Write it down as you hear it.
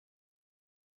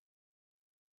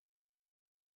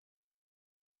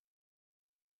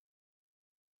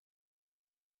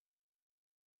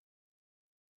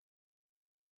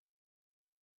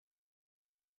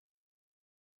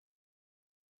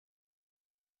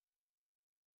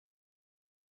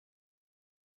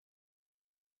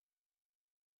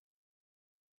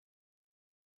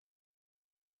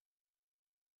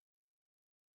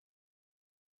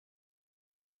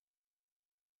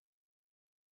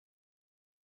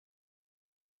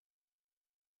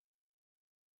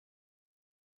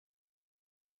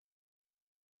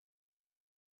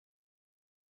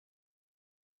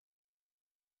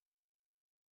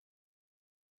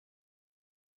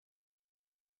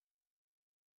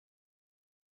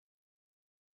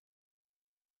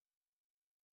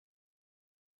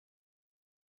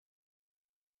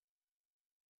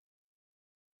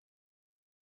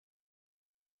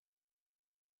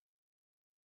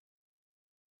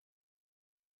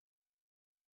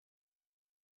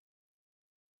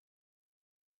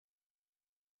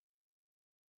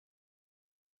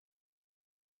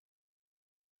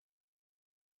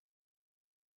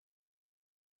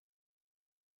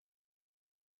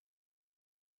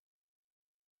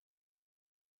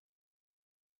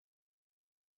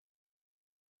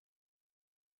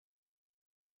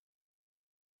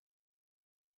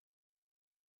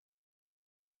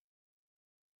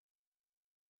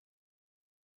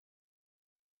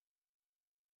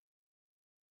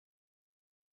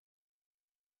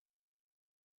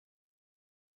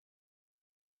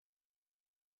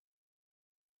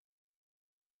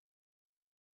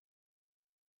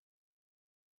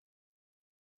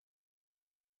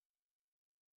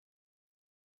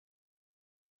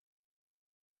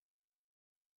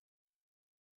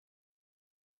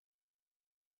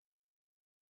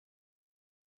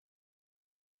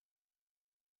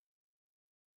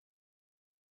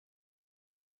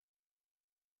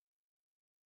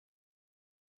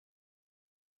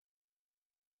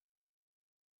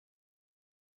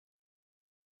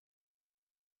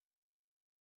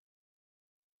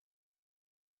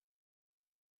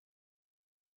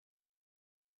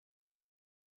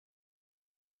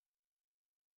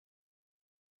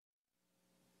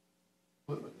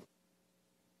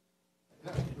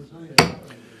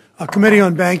Committee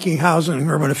on Banking, Housing, and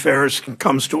Urban Affairs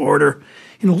comes to order.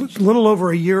 In a little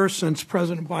over a year since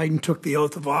President Biden took the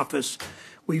oath of office,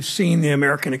 we've seen the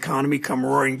American economy come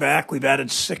roaring back. We've added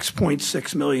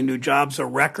 6.6 million new jobs, a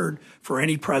record for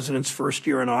any president's first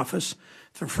year in office.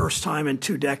 For the first time in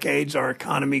 2 decades, our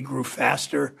economy grew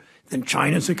faster than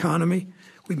China's economy.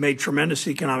 We've made tremendous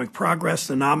economic progress.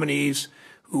 The nominees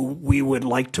who we would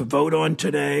like to vote on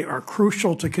today are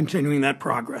crucial to continuing that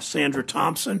progress. Sandra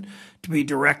Thompson, to be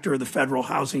director of the Federal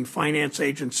Housing Finance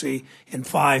Agency, and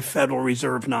 5 Federal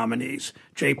Reserve nominees.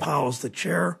 Jay Powell is the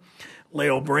chair,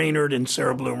 Lael Brainerd and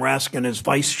Sarah Bloom Raskin as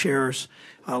vice chairs,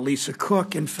 Lisa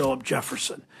Cook and Philip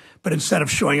Jefferson. But instead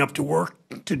of showing up to work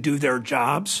to do their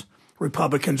jobs,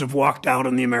 Republicans have walked out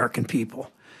on the American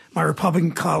people. My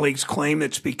Republican colleagues claim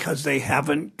it's because they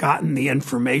haven't gotten the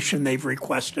information they've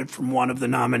requested from one of the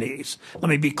nominees. Let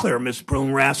me be clear, Ms. Bloom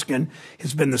Raskin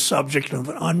has been the subject of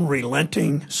an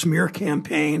unrelenting smear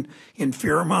campaign and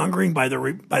fear-mongering by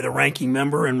the ranking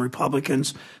member and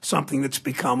Republicans, something that's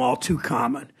become all too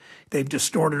common. They've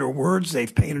distorted her words.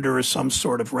 They've painted her as some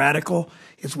sort of radical.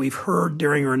 As we've heard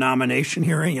during her nomination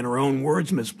hearing, in her own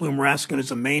words, Ms. Bloom Raskin is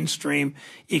a mainstream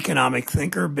economic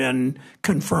thinker, been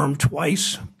confirmed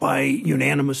twice by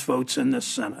unanimous votes in this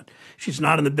Senate. She's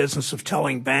not in the business of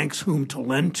telling banks whom to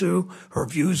lend to. Her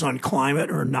views on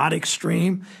climate are not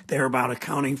extreme. They're about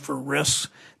accounting for risks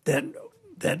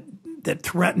that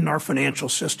threaten our financial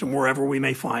system wherever we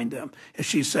may find them. As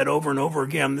she said over and over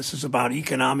again, this is about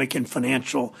economic and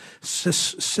financial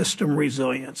system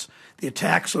resilience. The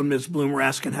attacks on Ms. Bloom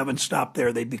Raskin haven't stopped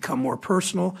there. They've become more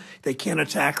personal. They can't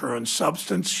attack her on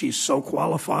substance. She's so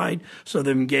qualified. So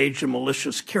they've engaged in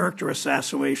malicious character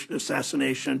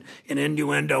assassination and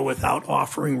innuendo without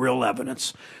offering real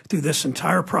evidence. Through this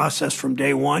entire process from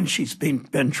day one, she's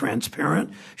been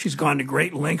transparent. She's gone to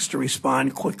great lengths to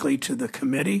respond quickly to the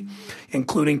committee,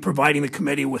 including providing the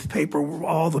committee with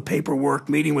all the paperwork,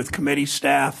 meeting with committee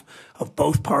staff of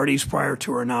both parties prior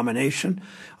to her nomination,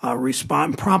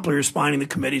 promptly responding to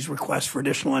the committee's request for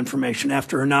additional information.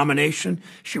 After her nomination,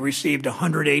 she received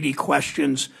 180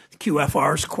 questions,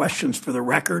 QFR's questions for the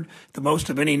record, the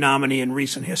most of any nominee in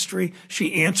recent history.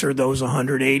 She answered those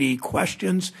 180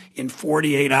 questions in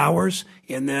 48 hours,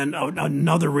 and then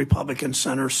another Republican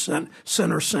senator sent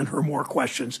her more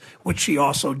questions, which she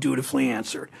also dutifully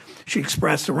answered.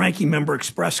 The ranking member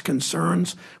expressed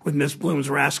concerns with Ms. Bloom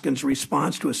Raskin's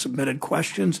response to his submitted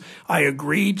questions. I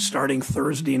agreed starting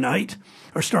Friday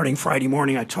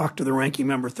morning. I talked to the ranking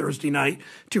member Thursday night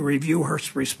to review her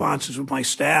responses with my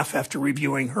staff. After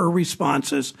reviewing her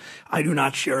responses, I do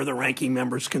not share the ranking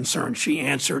member's concerns. She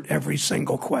answered every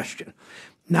single question.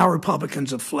 Now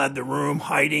Republicans have fled the room,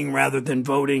 hiding rather than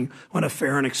voting on a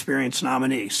fair and experienced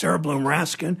nominee. Sarah Bloom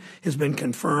Raskin has been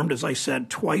confirmed, as I said,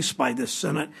 twice by this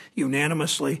Senate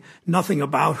unanimously. Nothing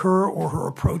about her or her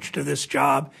approach to this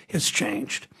job has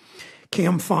changed.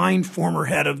 Cam Fine, former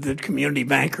head of the community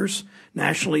bankers,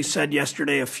 nationally said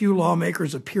yesterday, a few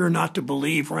lawmakers appear not to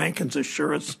believe Rankin's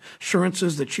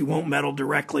assurances that she won't meddle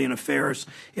directly in affairs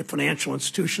at financial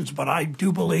institutions, but I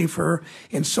do believe her,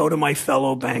 and so do my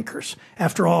fellow bankers.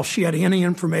 After all, if she had any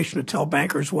information to tell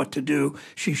bankers what to do,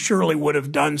 she surely would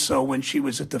have done so when she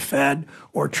was at the Fed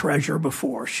or Treasurer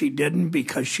before. She didn't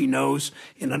because she knows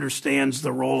and understands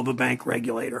the role of a bank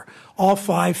regulator. All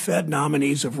 5 Fed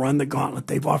nominees have run the gauntlet.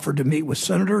 They've offered to meet with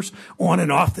senators on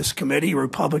and off this committee,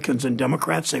 Republicans and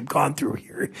Democrats. They've gone through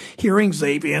hearings.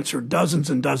 They've answered dozens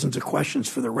and dozens of questions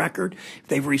for the record.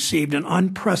 They've received an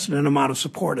unprecedented amount of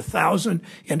support, 1,000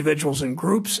 individuals and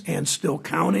groups, and still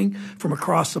counting, from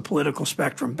across the political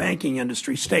spectrum: banking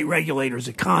industry, state regulators,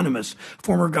 economists,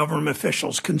 former government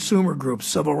officials, consumer groups,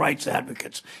 civil rights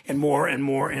advocates, and more and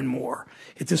more and more.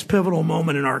 At this pivotal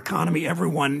moment in our economy,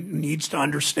 everyone needs to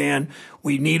understand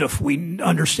we need a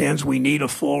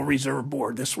full reserve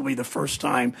board. This will be the first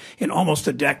time in almost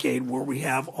a decade where we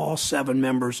have all 7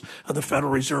 members of the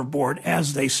Federal Reserve Board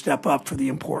as they step up for the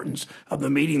importance of the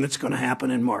meeting that's going to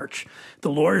happen in March.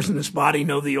 The lawyers in this body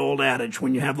know the old adage: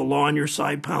 when you have the law on your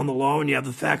side, pound the law. When you have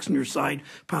the facts on your side,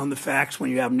 pound the facts.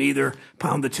 When you have neither,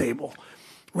 pound the table.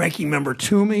 Ranking Member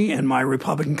Toomey and my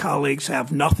Republican colleagues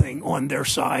have nothing on their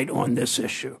side on this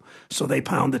issue, so they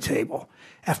pound the table.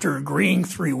 After agreeing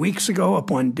 3 weeks ago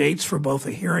upon dates for both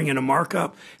a hearing and a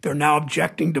markup, they're now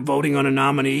objecting to voting on a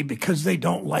nominee because they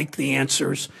don't like the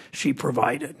answers she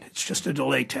provided. It's just a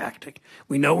delay tactic.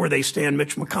 We know where they stand.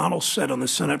 Mitch McConnell said on the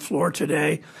Senate floor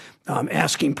today,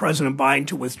 asking President Biden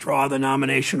to withdraw the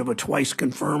nomination of a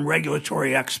twice-confirmed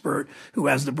regulatory expert who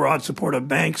has the broad support of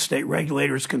banks, state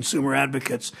regulators, consumer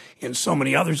advocates, and so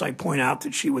many others. I point out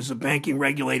that she was a banking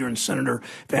regulator in Senator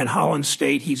Van Hollen's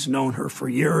state. He's known her for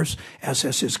years, as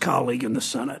has his colleague in the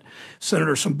Senate.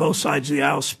 Senators from both sides of the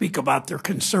aisle speak about their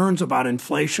concerns about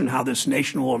inflation, how this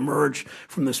nation will emerge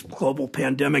from this global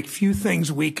pandemic. Few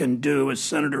things we can do as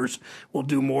senators will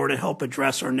do more to help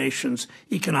address our nation's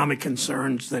economic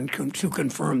concerns than to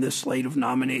confirm this slate of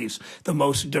nominees, the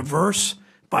most diverse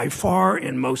by far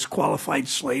and most qualified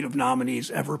slate of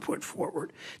nominees ever put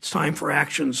forward. It's time for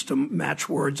actions to match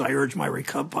words. I urge my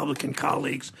Republican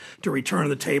colleagues to return to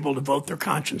the table to vote their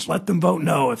conscience. Let them vote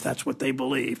no if that's what they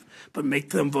believe, but make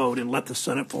them vote and let the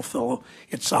Senate fulfill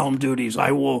its solemn duties.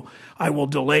 I will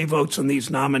delay votes on these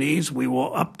nominees. We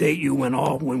will update you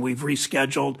when we've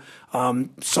rescheduled.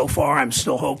 So far, I'm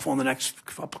still hopeful in the next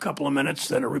couple of minutes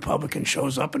that a Republican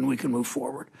shows up and we can move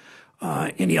forward.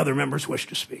 Any other members wish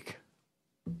to speak?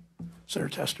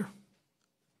 Senator Tester.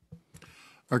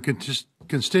 Our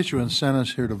constituents sent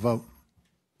us here to vote.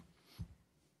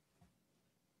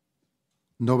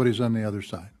 Nobody's on the other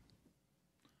side.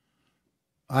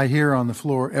 I hear on the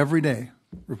floor every day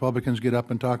Republicans get up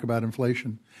and talk about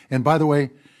inflation. And by the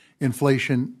way,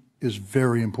 inflation is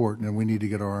very important and we need to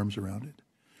get our arms around it.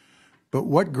 But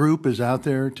what group is out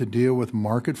there to deal with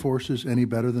market forces any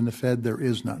better than the Fed? There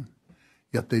is none.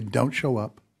 Yet they don't show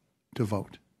up to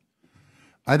vote.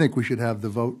 I think we should have the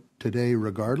vote today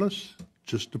regardless,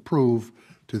 just to prove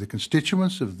to the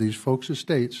constituents of these folks'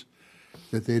 estates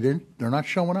that they're not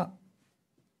showing up.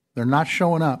 They're not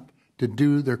showing up to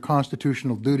do their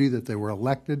constitutional duty that they were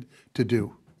elected to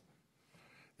do.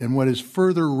 And what is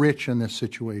further rich in this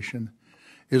situation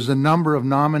is the number of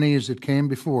nominees that came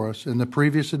before us in the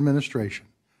previous administration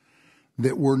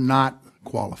that were not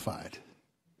qualified.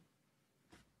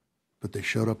 But they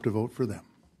showed up to vote for them.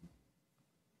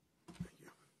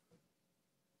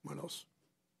 What else?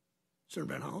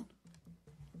 Senator Van Hollen.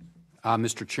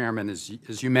 Mr. Chairman, as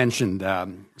you mentioned,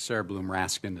 Sarah Bloom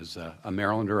Raskin is a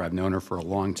Marylander. I've known her for a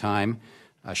long time.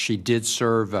 She did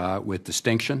serve with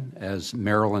distinction as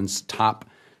Maryland's top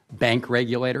bank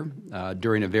regulator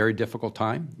during a very difficult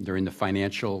time, during the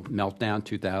financial meltdown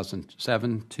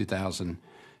 2007,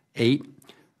 2008.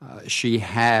 She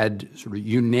had sort of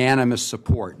unanimous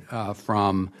support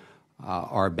from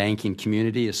our banking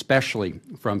community, especially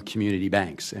from community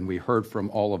banks, and we heard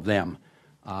from all of them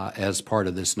as part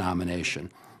of this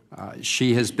nomination.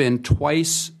 She has been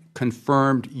twice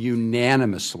confirmed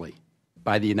unanimously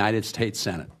by the United States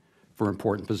Senate for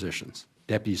important positions,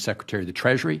 Deputy Secretary of the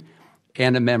Treasury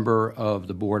and a member of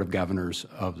the Board of Governors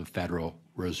of the Federal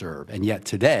Reserve. And yet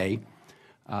today,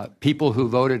 people who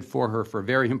voted for her for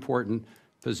very important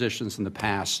positions in the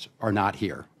past are not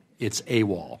here. It's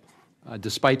AWOL.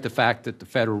 Despite the fact that the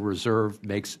Federal Reserve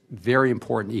makes very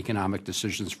important economic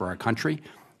decisions for our country,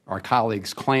 our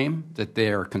colleagues claim that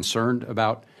they are concerned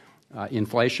about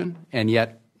inflation, and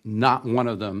yet not one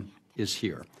of them is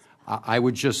here. I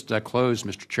would just close,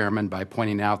 Mr. Chairman, by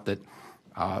pointing out that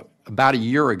about a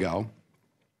year ago,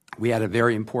 we had a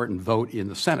very important vote in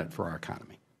the Senate for our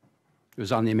economy. It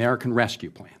was on the American Rescue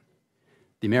Plan.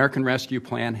 The American Rescue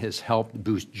Plan has helped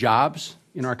boost jobs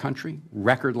in our country,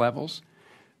 record levels,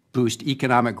 boost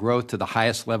economic growth to the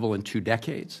highest level in 2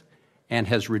 decades, and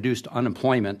has reduced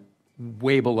unemployment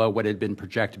way below what had been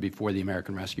projected before the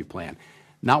American Rescue Plan.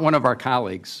 Not one of our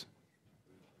colleagues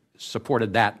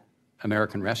supported that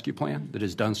American Rescue Plan that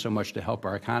has done so much to help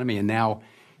our economy, and now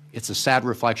it's a sad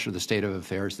reflection of the state of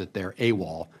affairs that they're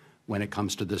AWOL when it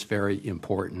comes to this very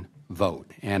important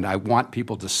vote. And I want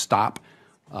people to stop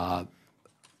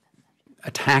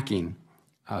attacking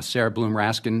Sarah Bloom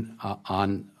Raskin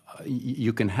on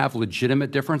you can have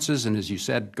legitimate differences, and as you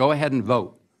said, go ahead and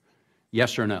vote,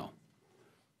 yes or no.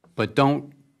 But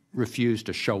don't refuse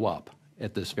to show up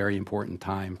at this very important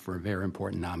time for very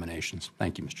important nominations.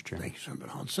 Thank you, Mr. Chairman. Thank you, Senator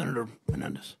Hall. Senator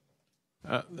Menendez.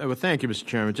 Well, thank you, Mr.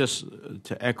 Chairman. Just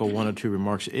to echo one or two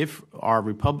remarks, if our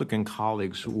Republican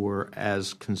colleagues were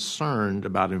as concerned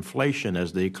about inflation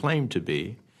as they claim to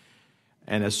be,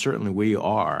 and as certainly we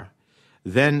are,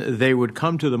 then they would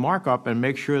come to the markup and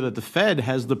make sure that the Fed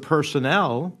has the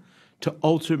personnel to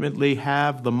ultimately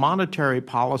have the monetary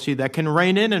policy that can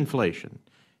rein in inflation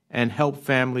and help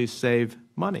families save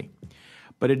money.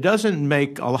 But it doesn't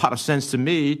make a lot of sense to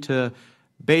me to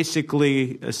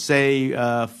basically say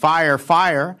fire,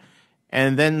 fire,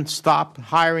 and then stop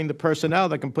hiring the personnel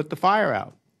that can put the fire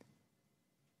out.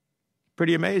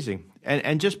 Pretty amazing.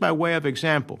 And just by way of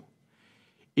example,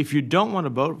 if you don't want to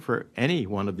vote for any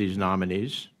one of these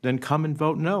nominees, then come and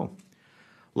vote no.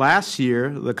 Last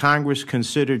year, the Congress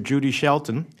considered Judy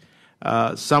Shelton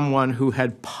someone who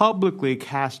had publicly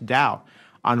cast doubt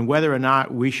on whether or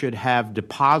not we should have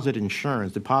deposit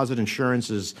insurance. Deposit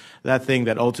insurance is that thing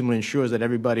that ultimately ensures that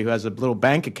everybody who has a little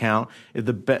bank account, if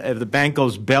the bank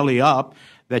goes belly up,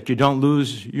 that you don't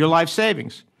lose your life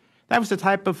savings. That was the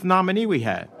type of nominee we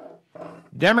had.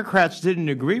 Democrats didn't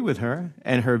agree with her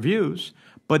and her views,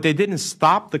 but they didn't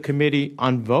stop the committee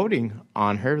on voting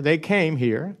on her. They came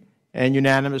here and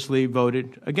unanimously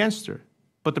voted against her.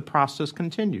 But the process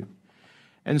continued.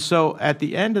 And so at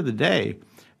the end of the day,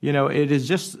 you know, it is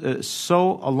just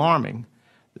so alarming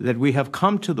that we have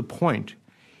come to the point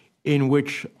in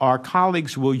which our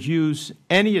colleagues will use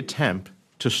any attempt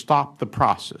to stop the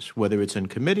process, whether it's in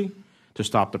committee, to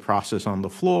stop the process on the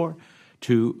floor,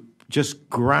 to just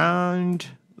grind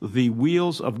the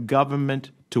wheels of government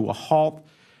to a halt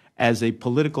as a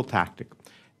political tactic.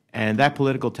 And that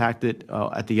political tactic,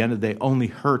 at the end of the day, only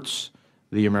hurts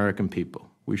the American people.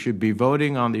 We should be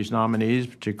voting on these nominees,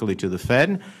 particularly to the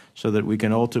Fed, so that we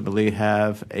can ultimately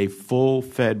have a full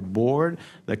Fed board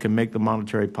that can make the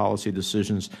monetary policy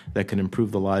decisions that can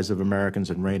improve the lives of Americans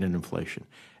and rein in inflation.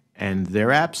 And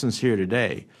their absence here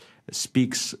today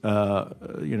speaks, loudly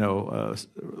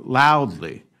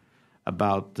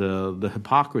about the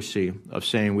hypocrisy of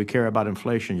saying we care about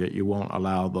inflation, yet you won't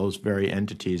allow those very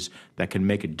entities that can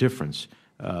make a difference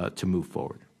to move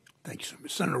forward. Thank you,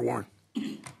 Senator Warren.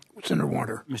 Senator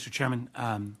Warner. Mr. Chairman,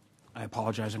 I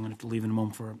apologize. I'm going to have to leave in a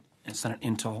moment for a Senate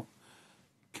Intel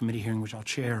committee hearing, which I'll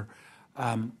chair.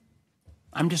 I'm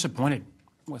disappointed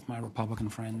with my Republican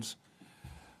friends.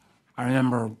 I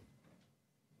remember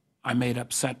I made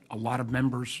upset a lot of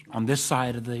members on this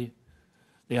side of the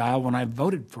aisle when I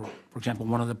voted for example,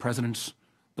 one of the president's,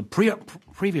 the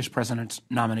previous president's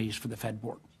nominees for the Fed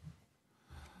board.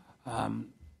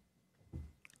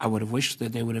 I would have wished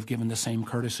that they would have given the same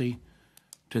courtesy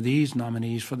to these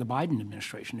nominees for the Biden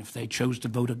administration. If they chose to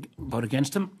vote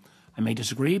against them, I may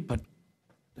disagree, but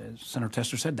as Senator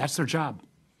Tester said, that's their job.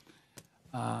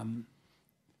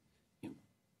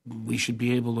 We should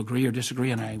be able to agree or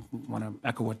disagree, and I want to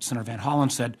echo what Senator Van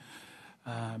Hollen said.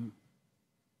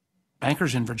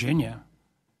 Bankers in Virginia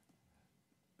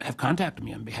have contacted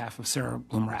me on behalf of Sarah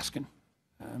Bloom Raskin.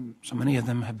 So many of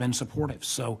them have been supportive.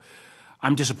 So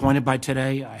I'm disappointed by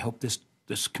today. I hope this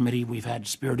committee, we've had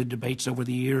spirited debates over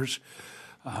the years.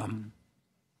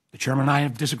 The chairman and I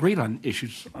have disagreed on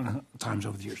issues times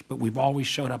over the years, but we've always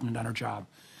showed up and done our job.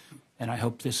 And I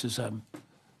hope this is a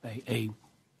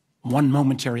one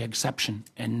momentary exception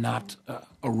and not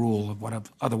a rule of what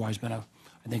have otherwise been I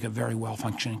think, a very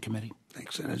well-functioning committee.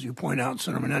 Thanks. And as you point out,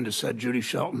 Senator Menendez said, Judy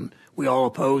Shelton, we all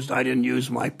opposed. I didn't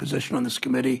use my position on this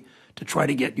committee to try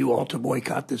to get you all to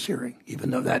boycott this hearing,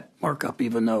 even though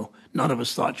none of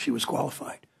us thought she was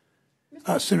qualified.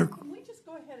 Senator, can we just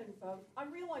go ahead and vote? I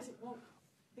realize it won't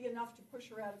be enough to push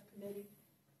her out of committee,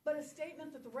 but a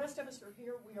statement that the rest of us are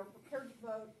here, we are prepared to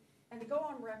vote, and to go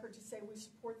on record to say we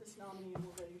support this nominee and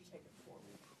we're ready to take it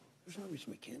forward. there's no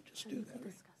reason we can't just do that.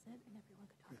 Discuss it, and everyone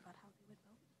could talk about how they would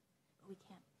vote, but we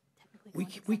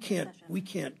can't technically. We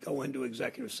can't go into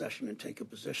executive session and take a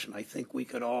position. I think we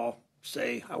could all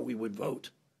say how we would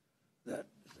vote. Is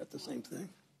that the same thing?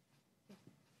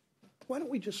 Why don't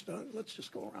we just let's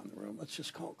just go around the room. Let's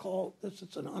just call this.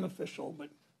 It's an unofficial, but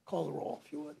call the roll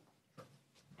if you would.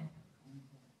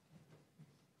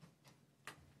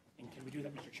 And can we do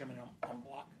that, Mr. Chairman, on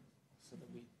block so that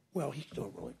we? Well, he's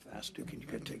still rolling fast too. You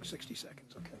can take 60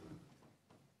 seconds, okay?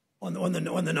 On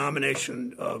the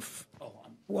nomination of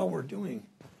while we're doing,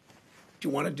 do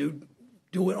you want to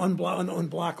do it on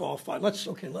block all five?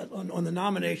 On the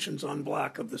nominations on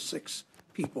block of the 6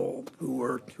 people who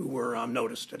were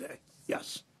noticed today.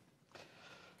 Yes.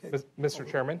 Okay. Mr.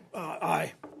 Chairman.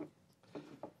 Aye.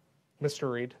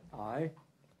 Mr. Reed. Aye.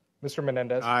 Mr.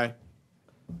 Menendez. Aye.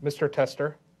 Mr.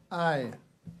 Tester. Aye.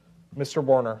 Mr.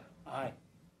 Warner. Aye.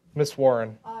 Ms.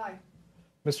 Warren. Aye.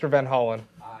 Mr. Van Hollen.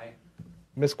 Aye.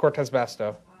 Ms. Cortez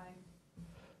Masto. Aye.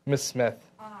 Ms. Smith.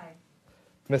 Aye.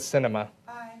 Ms. Sinema.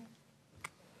 Aye.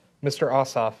 Mr.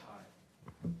 Ossoff.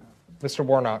 Mr.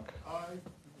 Warnock.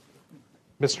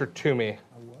 Mr. Toomey.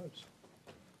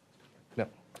 No.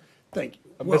 Thank you.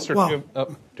 Mr. Toomey.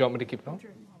 Do you want me to keep going?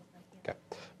 Okay.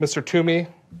 Mr. Toomey,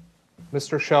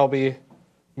 Mr. Shelby,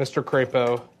 Mr.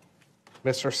 Crapo,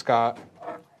 Mr. Scott,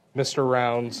 Mr.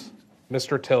 Rounds,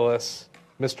 Mr. Tillis,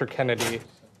 Mr. Kennedy,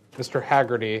 Mr.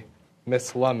 Haggerty,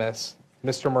 Ms. Lummis,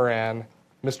 Mr. Moran,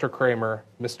 Mr. Kramer,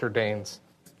 Mr. Daines.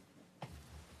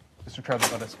 Mr. Chair, the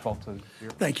vote is 12-0.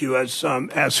 Thank you.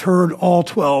 As heard, all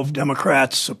 12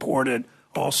 Democrats supported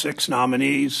all 6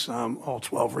 nominees. All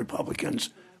 12 Republicans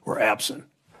were absent.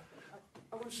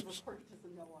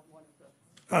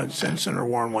 Senator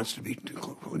Warren wants to be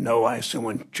no, I assume,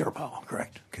 when Chair Powell,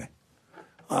 correct? Okay.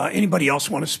 Anybody else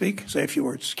want to speak? Say a few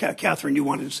words. Catherine, you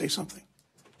wanted to say something?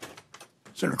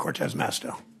 Senator Cortez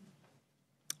Masto.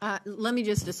 Let me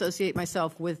just associate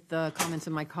myself with the comments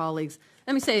of my colleagues.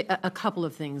 Let me say a couple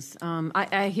of things.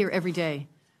 I hear every day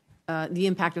the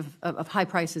impact of high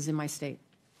prices in my state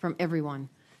from everyone.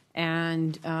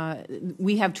 And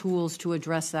we have tools to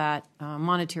address that,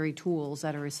 monetary tools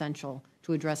that are essential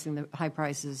to addressing the high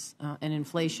prices and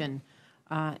inflation.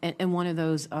 And one of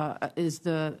those is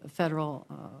the Federal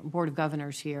Board of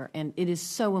Governors here. And it is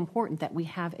so important that we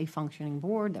have a functioning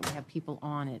board, that we have people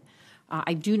on it.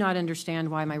 I do not understand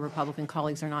why my Republican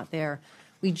colleagues are not there.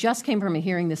 We just came from a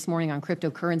hearing this morning on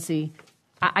cryptocurrency.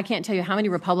 I can't tell you how many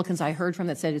Republicans I heard from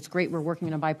that said it's great we're working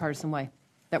in a bipartisan way,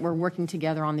 that we're working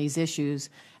together on these issues.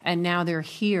 And now they're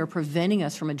here preventing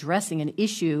us from addressing an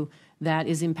issue that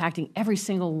is impacting every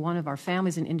single one of our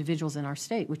families and individuals in our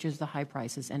state, which is the high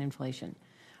prices and inflation.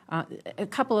 A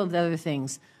couple of the other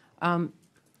things.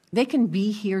 They can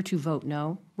be here to vote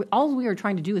no. All we are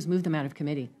trying to do is move them out of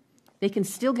committee. They can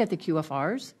still get the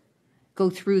QFRs,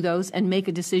 go through those, and make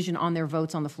a decision on their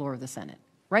votes on the floor of the Senate.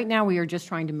 Right now, we are just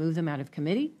trying to move them out of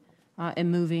committee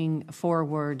and moving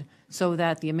forward so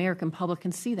that the American public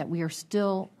can see that we are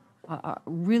still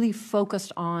really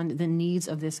focused on the needs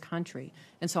of this country.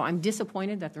 And so I'm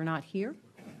disappointed that they're not here.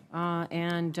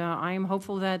 And I am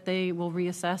hopeful that they will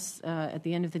reassess at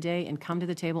the end of the day and come to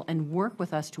the table and work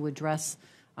with us to address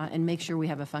and make sure we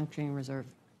have a functioning reserve.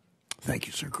 Thank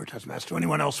you, Sir Cortez Masto.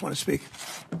 Anyone else want to speak?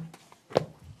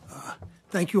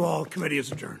 Thank you all. Committee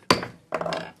is adjourned.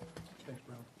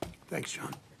 Thanks,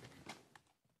 John.